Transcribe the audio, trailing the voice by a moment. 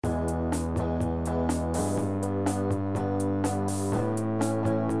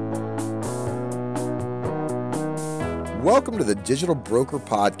Welcome to the Digital Broker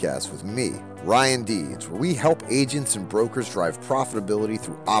Podcast with me, Ryan Deeds, where we help agents and brokers drive profitability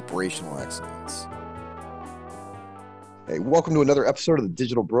through operational excellence. Hey, welcome to another episode of the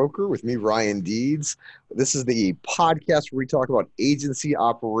Digital Broker with me, Ryan Deeds. This is the podcast where we talk about agency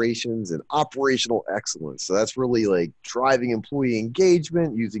operations and operational excellence. So that's really like driving employee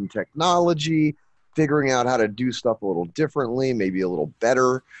engagement, using technology, figuring out how to do stuff a little differently, maybe a little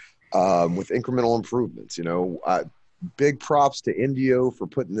better with incremental improvements. Big props to Indio for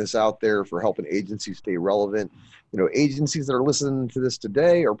putting this out there, for helping agencies stay relevant. Agencies that are listening to this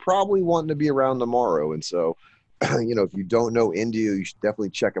today are probably wanting to be around tomorrow. And so, if you don't know Indio, you should definitely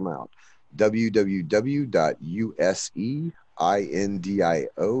check them out.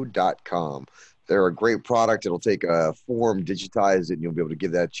 www.useindio.com. They're a great product. It'll take a form, digitize it, and you'll be able to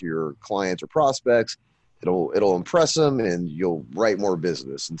give that to your clients or prospects. It'll impress them, and you'll write more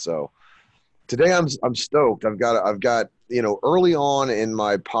business. And so, today I'm stoked. I've got early on in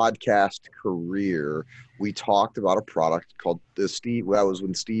my podcast career, we talked about a product called Steve. That was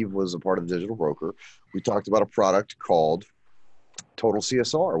when Steve was a part of the Digital Broker. We talked about a product called Total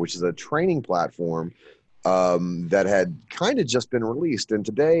CSR, which is a training platform that had kind of just been released. And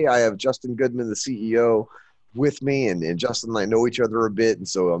today I have Justin Goodman, the CEO, with me, and Justin and I know each other a bit, and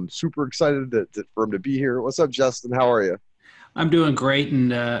so I'm super excited for him to be here. What's up, Justin? How are you? I'm doing great,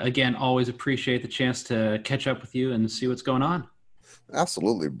 and again, always appreciate the chance to catch up with you and see what's going on.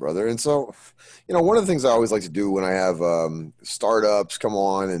 Absolutely, brother. And so, one of the things I always like to do when I have startups come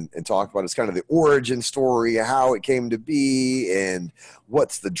on and talk about is kind of the origin story, how it came to be, and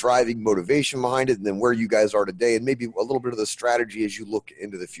what's the driving motivation behind it, and then where you guys are today, and maybe a little bit of the strategy as you look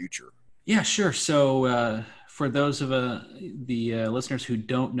into the future. Yeah, sure. So for those of the listeners who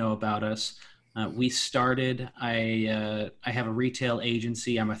don't know about us, we started, I have a retail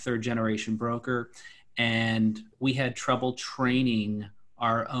agency. I'm a third generation broker, and we had trouble training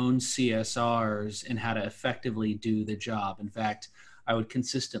our own CSRs in how to effectively do the job. In fact, I would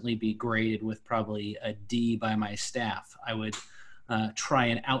consistently be graded with probably a D by my staff. I would try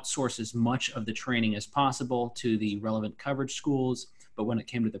and outsource as much of the training as possible to the relevant coverage schools. But when it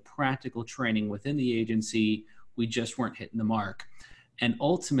came to the practical training within the agency, we just weren't hitting the mark. And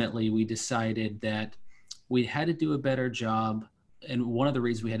ultimately, we decided that we had to do a better job. And one of the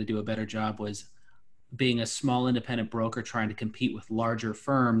reasons we had to do a better job was being a small independent broker trying to compete with larger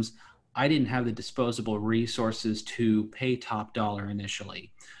firms. I didn't have the disposable resources to pay top dollar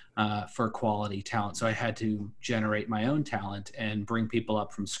initially for quality talent. So I had to generate my own talent and bring people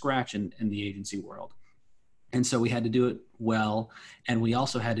up from scratch in the agency world. And so we had to do it well, and we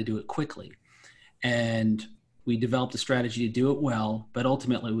also had to do it quickly. And we developed a strategy to do it well, but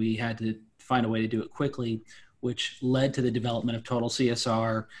ultimately we had to find a way to do it quickly, which led to the development of Total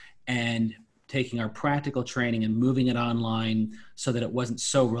CSR and taking our practical training and moving it online so that it wasn't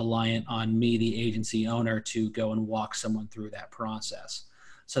so reliant on me, the agency owner, to go and walk someone through that process.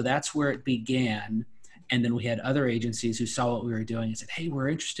 So that's where it began. And then we had other agencies who saw what we were doing and said, hey, we're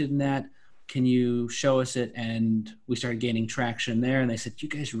interested in that. Can you show us it? And we started gaining traction there. And they said, you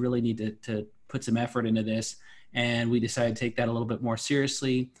guys really need to put some effort into this. And we decided to take that a little bit more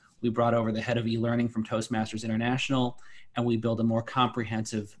seriously. We brought over the head of e-learning from Toastmasters International, and we built a more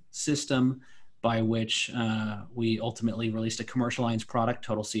comprehensive system by which we ultimately released a commercial lines product,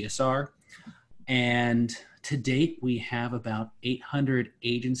 Total CSR. And to date, we have about 800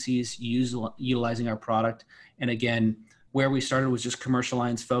 agencies utilizing our product. And again, where we started was just commercial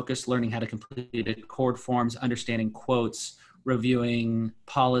lines focused, learning how to complete accord forms, understanding quotes, reviewing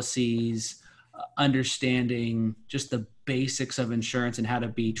policies, understanding just the basics of insurance and how to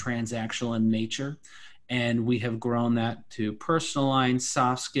be transactional in nature. And we have grown that to personal lines,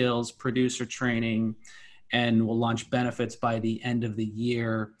 soft skills, producer training, and we'll launch benefits by the end of the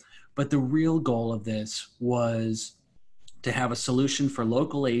year. But the real goal of this was to have a solution for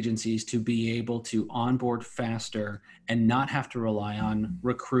local agencies to be able to onboard faster and not have to rely on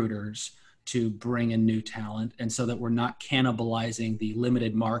recruiters to bring in new talent, and so that we're not cannibalizing the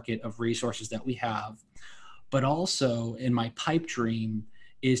limited market of resources that we have. But also, in my pipe dream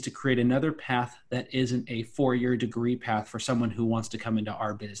is to create another path that isn't a 4-year degree path for someone who wants to come into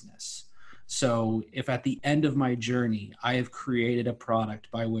our business. So if at the end of my journey, I have created a product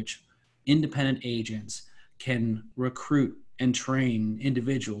by which independent agents can recruit and train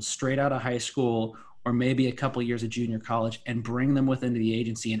individuals straight out of high school or maybe a couple of years of junior college and bring them within the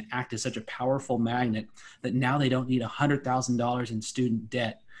agency and act as such a powerful magnet that now they don't need $100,000 in student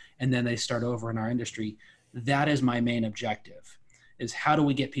debt and then they start over in our industry. That is my main objective, is how do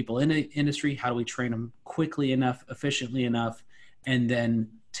we get people in the industry? How do we train them quickly enough, efficiently enough, and then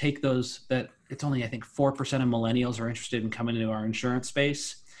take that it's only, I think, 4% of millennials are interested in coming into our insurance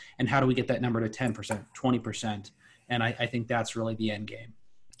space. And how do we get that number to 10%, 20%? And I think that's really the end game.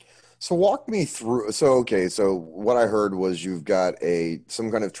 So walk me through. So, okay. So what I heard was you've got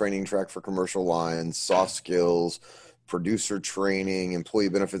some kind of training track for commercial lines, soft skills, producer training, employee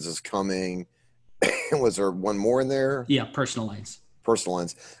benefits is coming. Was there one more in there? Yeah, personal lines. Personal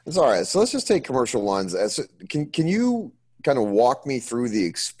lines. It's all right. So let's just take commercial lines. Can you kind of walk me through the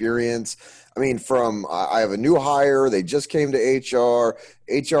experience? I mean, I have a new hire. They just came to HR.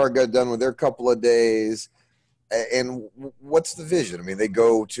 HR got done with their couple of days. And what's the vision? I mean, they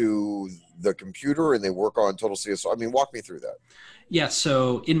go to the computer and they work on Total CSR. I mean, walk me through that. Yeah.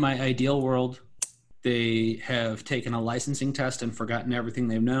 So in my ideal world, they have taken a licensing test and forgotten everything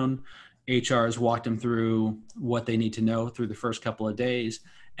they've known. HR has walked them through what they need to know through the first couple of days.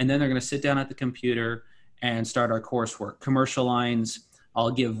 And then they're going to sit down at the computer and start our coursework. Commercial lines,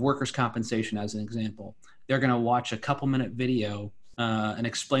 I'll give workers' compensation as an example. They're going to watch a couple-minute video, an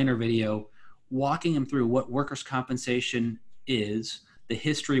explainer video, walking them through what workers' compensation is, the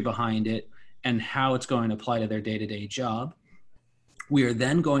history behind it, and how it's going to apply to their day-to-day job. We are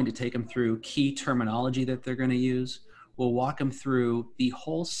then going to take them through key terminology that they're going to use. We'll walk them through the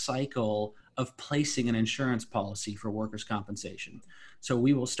whole cycle of placing an insurance policy for workers' compensation. So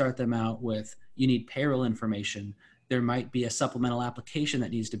we will start them out with, you need payroll information. There might be a supplemental application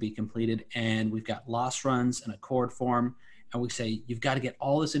that needs to be completed, and we've got loss runs and a cord form. And we say, you've got to get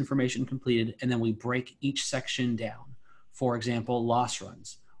all this information completed, and then we break each section down. For example, loss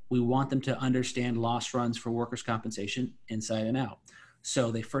runs. We want them to understand loss runs for workers' compensation inside and out.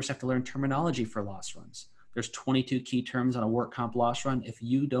 So they first have to learn terminology for loss runs. There's 22 key terms on a work comp loss run. If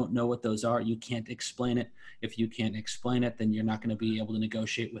you don't know what those are, you can't explain it. If you can't explain it, then you're not going to be able to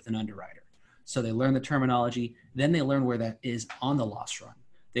negotiate with an underwriter. So they learn the terminology, then they learn where that is on the loss run.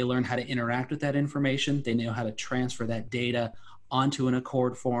 They learn how to interact with that information. They know how to transfer that data onto an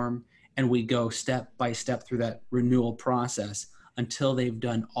accord form, and we go step by step through that renewal process until they've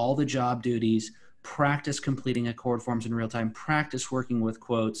done all the job duties, practice completing accord forms in real time, practice working with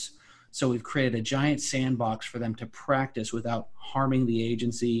quotes. So we've created a giant sandbox for them to practice without harming the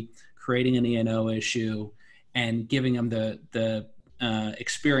agency, creating an E&O issue, and giving them the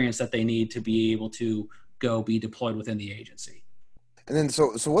experience that they need to be able to go be deployed within the agency. And then,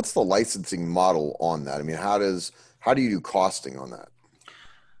 so what's the licensing model on that? I mean, how do you do costing on that?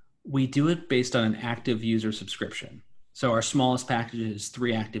 We do it based on an active user subscription. So our smallest package is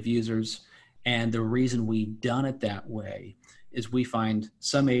 3 active users. And the reason we've done it that way is we find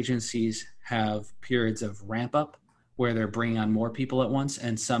some agencies have periods of ramp up where they're bringing on more people at once,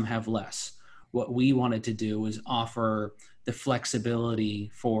 and some have less. What we wanted to do was offer the flexibility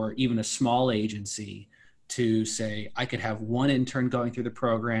for even a small agency to say, I could have one intern going through the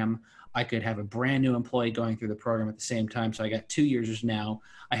program. I could have a brand new employee going through the program at the same time. So I got 2 users now.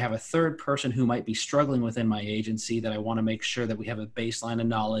 I have a third person who might be struggling within my agency that I want to make sure that we have a baseline of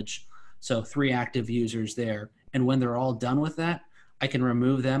knowledge. So 3 active users there. And when they're all done with that, I can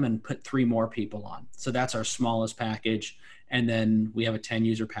remove them and put 3 more people on. So that's our smallest package. And then we have a 10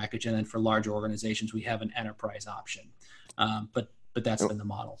 user package. And then for larger organizations, we have an enterprise option. But that's been the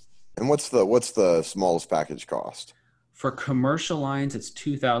model. And what's the smallest package cost? For commercial lines, it's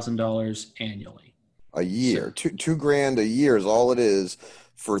 $2,000 annually. A year. So, $2,000 a year is all it is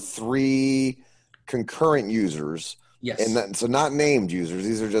for 3 concurrent users. Yes. And so not named users.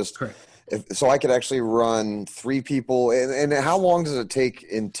 These are just correct. So I could actually run 3 people. And how long does it take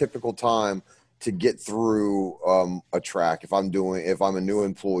in typical time to get through a track if I'm a new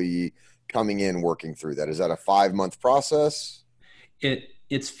employee coming in working through that? Is that a 5-month process?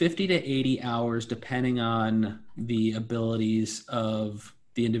 It's 50 to 80 hours depending on the abilities of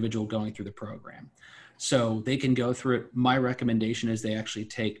the individual going through the program. So they can go through it. My recommendation is they actually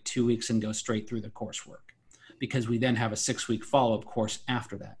take 2 weeks and go straight through the coursework, because we then have a 6-week follow-up course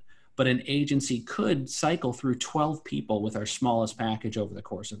after that. But an agency could cycle through 12 people with our smallest package over the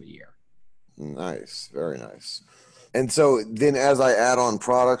course of a year. Nice. Very nice. And so then as I add on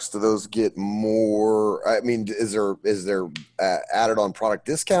products, do those get more? I mean, is there added on product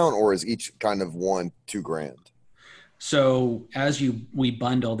discount, or is each kind of one $2,000? So as we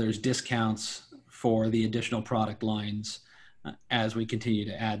bundle, there's discounts for the additional product lines as we continue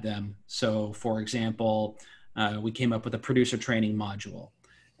to add them. So for example, we came up with a producer training module.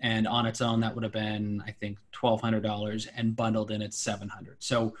 And on its own, that would have been, I think, $1,200, and bundled in at $700.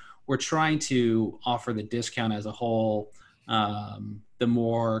 So we're trying to offer the discount as a whole, the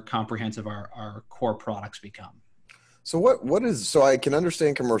more comprehensive our core products become. So so I can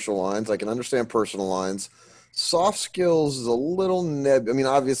understand commercial lines, I can understand personal lines. Soft skills is a little I mean,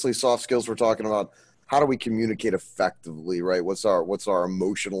 obviously soft skills, we're talking about how do we communicate effectively, right? What's our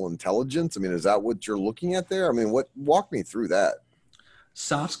emotional intelligence? I mean, is that what you're looking at there? I mean, walk me through that.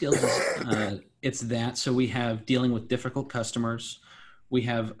 Soft skills is it's that. So we have dealing with difficult customers. We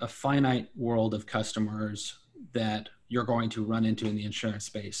have a finite world of customers that you're going to run into in the insurance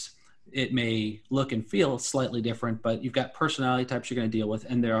space. It may look and feel slightly different, but you've got personality types you're going to deal with,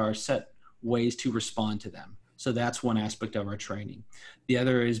 and there are set ways to respond to them. So that's one aspect of our training. The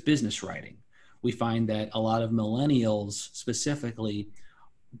other is business writing. We find that a lot of millennials, specifically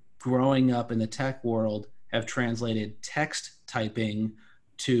growing up in the tech world, have translated text typing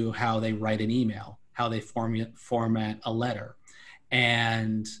to how they write an email, how they format a letter.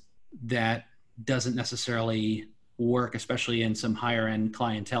 And that doesn't necessarily work, especially in some higher end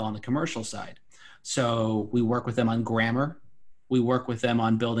clientele on the commercial side. So we work with them on grammar. We work with them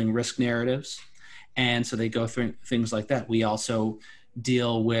on building risk narratives. And so they go through things like that. We also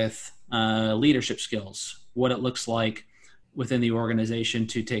deal with leadership skills, what it looks like within the organization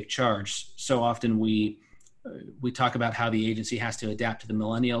to take charge. So often we talk about how the agency has to adapt to the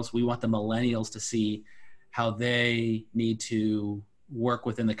millennials. We want the millennials to see how they need to work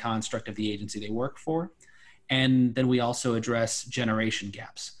within the construct of the agency they work for. And then we also address generation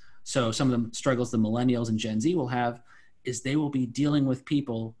gaps. So some of the struggles the millennials and Gen Z will have is they will be dealing with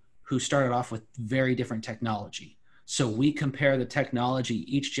people who started off with very different technology. So we compare the technology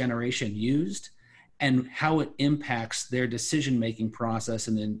each generation used and how it impacts their decision-making process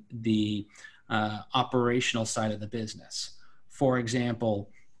and then the operational side of the business. For example,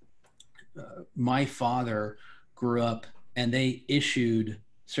 my father grew up and they issued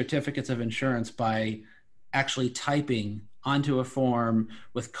certificates of insurance by actually typing onto a form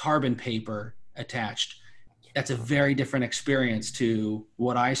with carbon paper attached. That's a very different experience to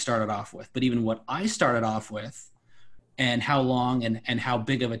what I started off with. But even what I started off with and how long and how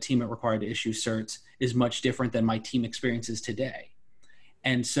big of a team it required to issue certs is much different than my team experiences today.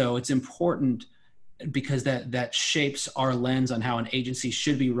 And so it's important because that shapes our lens on how an agency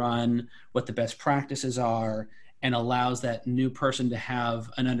should be run, what the best practices are, and allows that new person to have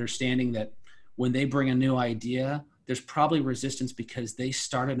an understanding that when they bring a new idea, there's probably resistance because they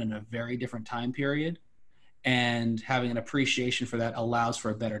started in a very different time period, and having an appreciation for that allows for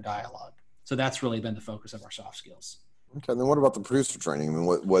a better dialogue. So that's really been the focus of our soft skills. Okay, and then what about the producer training? I mean,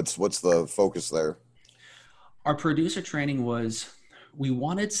 what's the focus there? Our producer training was, we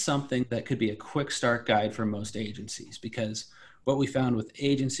wanted something that could be a quick start guide for most agencies, because what we found with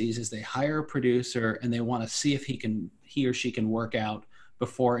agencies is they hire a producer and they want to see if he or she can work out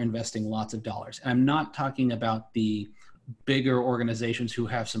before investing lots of dollars. And I'm not talking about the bigger organizations who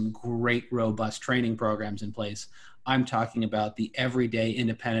have some great, robust training programs in place. I'm talking about the everyday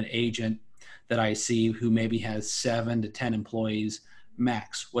independent agent that I see who maybe has 7 to 10 employees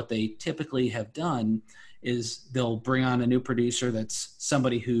max. What they typically have done is they'll bring on a new producer that's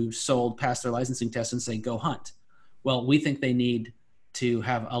somebody who sold past their licensing test and say, go hunt. Well, we think they need to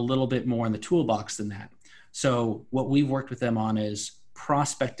have a little bit more in the toolbox than that. So what we've worked with them on is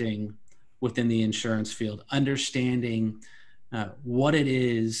prospecting within the insurance field, understanding what it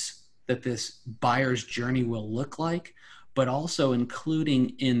is that this buyer's journey will look like, but also including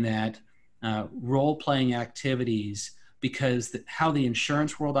in that role-playing activities, because how the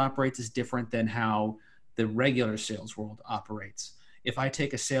insurance world operates is different than how the regular sales world operates. If I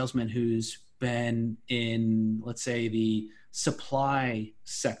take a salesman who's been in, let's say, the supply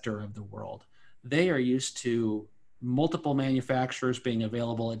sector of the world, they are used to multiple manufacturers being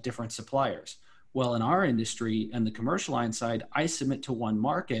available at different suppliers. Well, in our industry and the commercial line side, I submit to one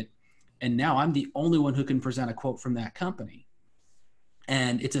market, and now I'm the only one who can present a quote from that company.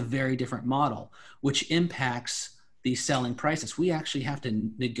 And it's a very different model, which impacts the selling prices. We actually have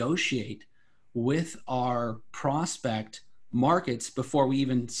to negotiate with our prospect markets before we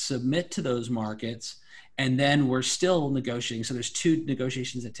even submit to those markets. And then we're still negotiating. So there's 2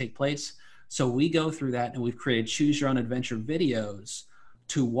 negotiations that take place. So we go through that, and we've created choose your own adventure videos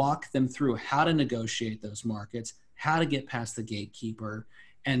to walk them through how to negotiate those markets, how to get past the gatekeeper.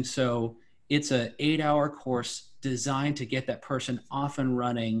 And so it's an 8-hour course designed to get that person off and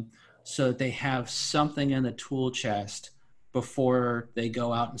running so that they have something in the tool chest before they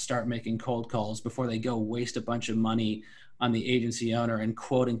go out and start making cold calls, before they go waste a bunch of money on the agency owner and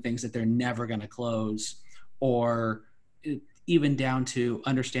quoting things that they're never going to close, or even down to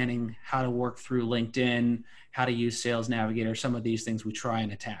understanding how to work through LinkedIn, how to use Sales Navigator, some of these things we try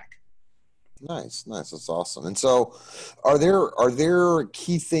and attack. Nice. That's awesome. And so are there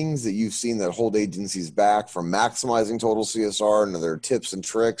key things that you've seen that hold agencies back from maximizing total CSR, and are there tips and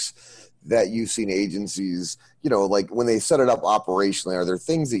tricks that you've seen agencies, like when they set it up operationally, are there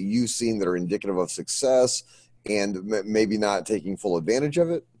things that you've seen that are indicative of success and maybe not taking full advantage of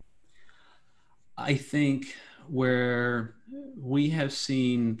it? I think where we have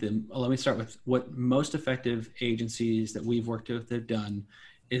seen let me start with what most effective agencies that we've worked with have done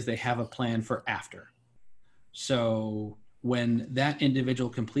is they have a plan for after. So when that individual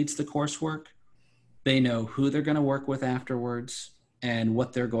completes the coursework, they know who they're going to work with afterwards and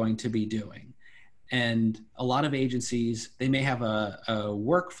what they're going to be doing. And a lot of agencies, they may have a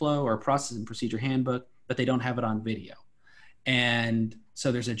workflow or a process and procedure handbook, but they don't have it on video. And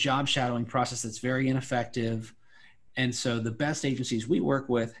so there's a job shadowing process that's very ineffective. And so the best agencies we work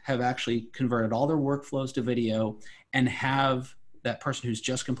with have actually converted all their workflows to video and have that person who's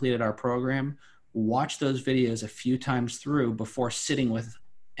just completed our program watch those videos a few times through before sitting with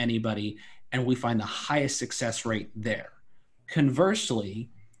anybody. And we find the highest success rate there. Conversely,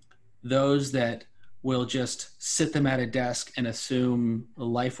 those that will just sit them at a desk and assume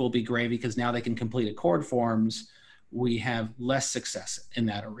life will be gravy because now they can complete accord forms, we have less success in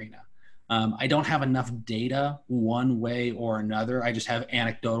that arena. I don't have enough data one way or another. I just have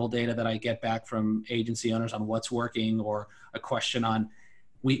anecdotal data that I get back from agency owners on what's working, or a question on,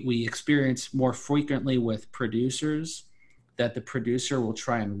 we experience more frequently with producers that the producer will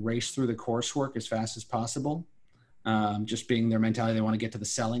try and race through the coursework as fast as possible. Just being their mentality, they want to get to the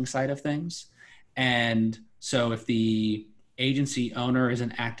selling side of things. And so if the agency owner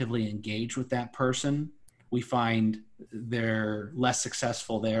isn't actively engaged with that person, we find they're less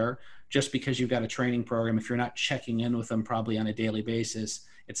successful there. Just because you've got a training program, if you're not checking in with them probably on a daily basis,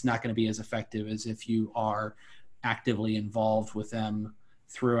 it's not going to be as effective as if you are actively involved with them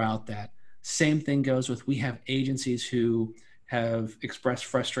throughout that. Same thing goes with, we have agencies who have expressed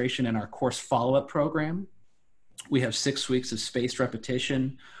frustration in our course follow-up program. We have 6 weeks of spaced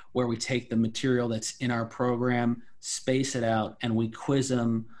repetition where we take the material that's in our program, space it out, and we quiz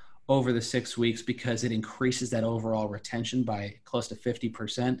them over the 6 weeks because it increases that overall retention by close to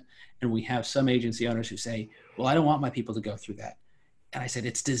 50%. And we have some agency owners who say, well, I don't want my people to go through that. And I said,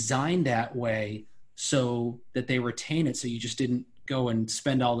 it's designed that way so that they retain it. So you just didn't go and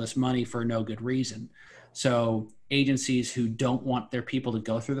spend all this money for no good reason. So agencies who don't want their people to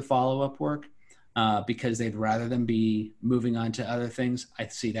go through the follow-up work because they'd rather them be moving on to other things, I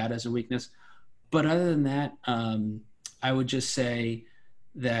see that as a weakness. But other than that, I would just say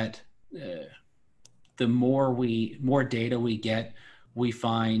that the more data we get, we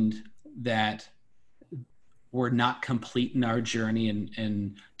find that we're not complete in our journey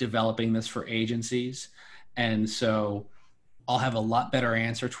in developing this for agencies. And so I'll have a lot better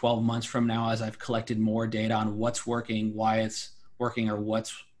answer 12 months from now as I've collected more data on what's working, why it's working, or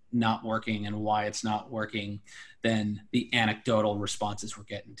what's not working and why it's not working, than the anecdotal responses we're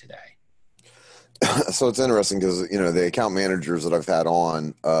getting today. So it's interesting because, the account managers that I've had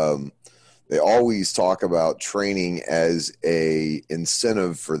on, they always talk about training as a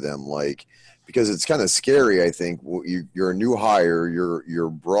incentive for them, because it's kind of scary. I think you're a new hire, you're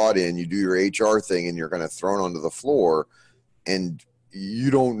brought in, you do your HR thing, and you're kind of thrown onto the floor, and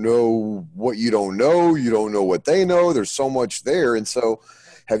you don't know what you don't know. You don't know what they know. There's so much there. And so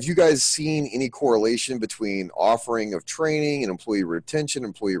have you guys seen any correlation between offering of training and employee retention,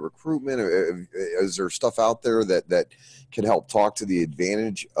 employee recruitment? Is there stuff out there that can help talk to the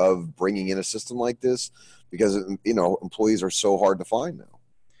advantage of bringing in a system like this? Because, employees are so hard to find now.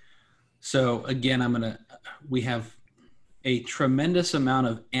 So again, we have a tremendous amount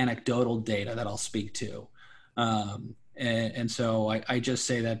of anecdotal data that I'll speak to. And so I just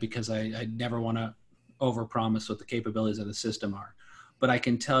say that because I never want to overpromise what the capabilities of the system are. But I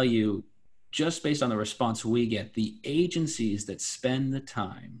can tell you, just based on the response we get, the agencies that spend the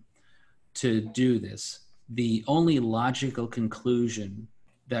time to do this, the only logical conclusion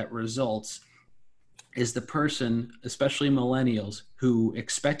that results is the person, especially millennials, who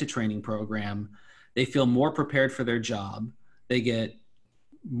expect a training program, they feel more prepared for their job. They get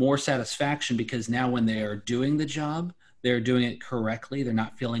more satisfaction because now when they are doing the job, they're doing it correctly. They're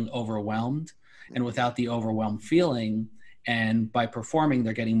not feeling overwhelmed. And without the overwhelmed feeling, and by performing,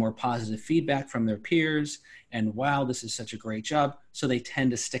 they're getting more positive feedback from their peers. And wow, this is such a great job. So they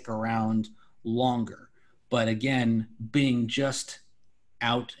tend to stick around longer. But again, being just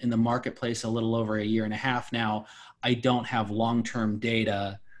out in the marketplace a little over a year and a half now, I don't have long-term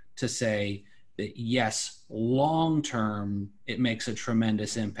data to say that yes, long-term, it makes a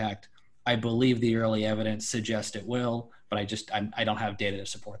tremendous impact. I believe the early evidence suggests it will, but I don't have data to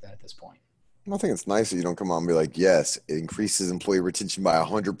support that at this point. I think it's nice that you don't come on and be like, yes, it increases employee retention by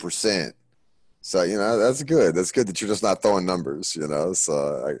 100%. So, that's good. That's good that you're just not throwing numbers,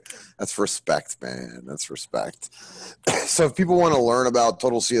 So that's respect, man. That's respect. So if people want to learn about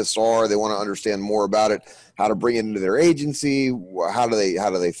Total CSR, they want to understand more about it, how to bring it into their agency, how do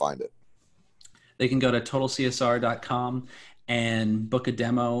they find it? They can go to totalcsr.com and book a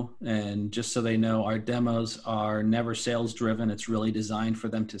demo. And just so they know, our demos are never sales driven. It's really designed for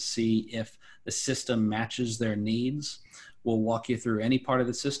them to see if the system matches their needs. We'll walk you through any part of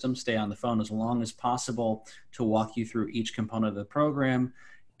the system, stay on the phone as long as possible to walk you through each component of the program.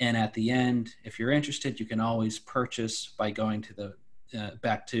 And at the end, if you're interested, you can always purchase by going to the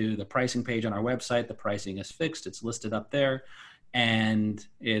back to the pricing page on our website. The pricing is fixed. It's listed up there, and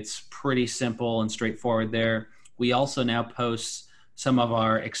it's pretty simple and straightforward there. We also now post some of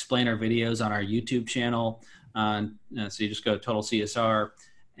our explainer videos on our YouTube channel. So you just go to Total CSR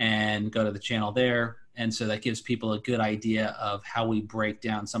and go to the channel there. And so that gives people a good idea of how we break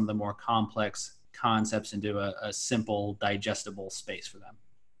down some of the more complex concepts into a simple, digestible space for them.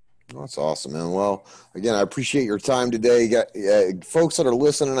 That's awesome, man. Well, again, I appreciate your time today. Folks that are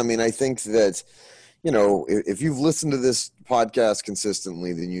listening, I mean, I think that, if you've listened to this podcast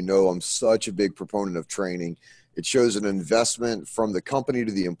consistently, then I'm such a big proponent of training. It shows an investment from the company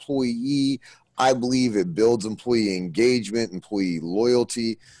to the employee. I believe it builds employee engagement, employee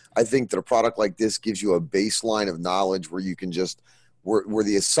loyalty. I think that a product like this gives you a baseline of knowledge where you can where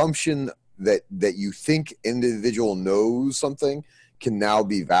the assumption that you think individual knows something can now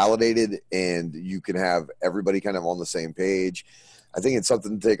be validated, and you can have everybody kind of on the same page. I think it's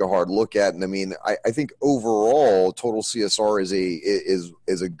something to take a hard look at. And I mean, I think overall Total CSR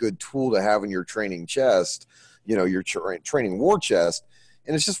is a good tool to have in your training chest, your training war chest.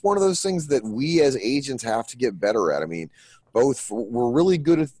 And it's just one of those things that we as agents have to get better at. I mean, we're really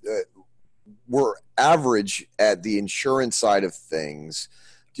good at, we're average at the insurance side of things.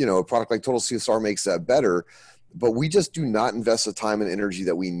 A product like Total CSR makes that better, but we just do not invest the time and energy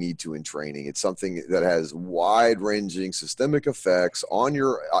that we need to in training. It's something that has wide-ranging systemic effects on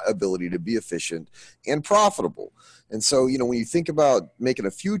your ability to be efficient and profitable. And so, when you think about making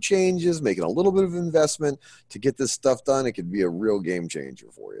a few changes, making a little bit of investment to get this stuff done, it could be a real game changer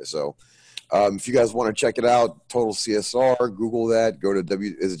for you. So if you guys want to check it out, Total CSR, Google that. Go to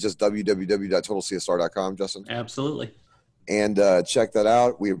is it just www.totalcsr.com, Justin? Absolutely. And check that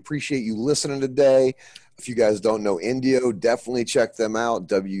out. We appreciate you listening today. If you guys don't know Indio, definitely check them out,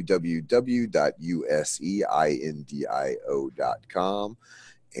 www.useindio.com.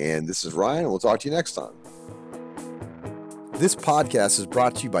 And this is Ryan, and we'll talk to you next time. This podcast is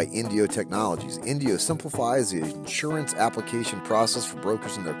brought to you by Indio Technologies. Indio simplifies the insurance application process for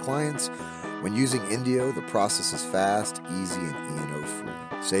brokers and their clients. When using Indio, the process is fast, easy, and E&O free,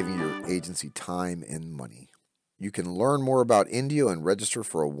 saving your agency time and money. You can learn more about Indio and register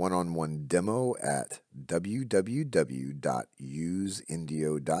for a one-on-one demo at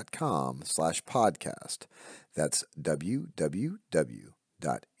www.useindio.com/podcast. That's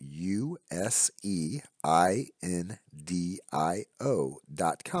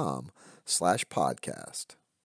www.useindio.com/podcast.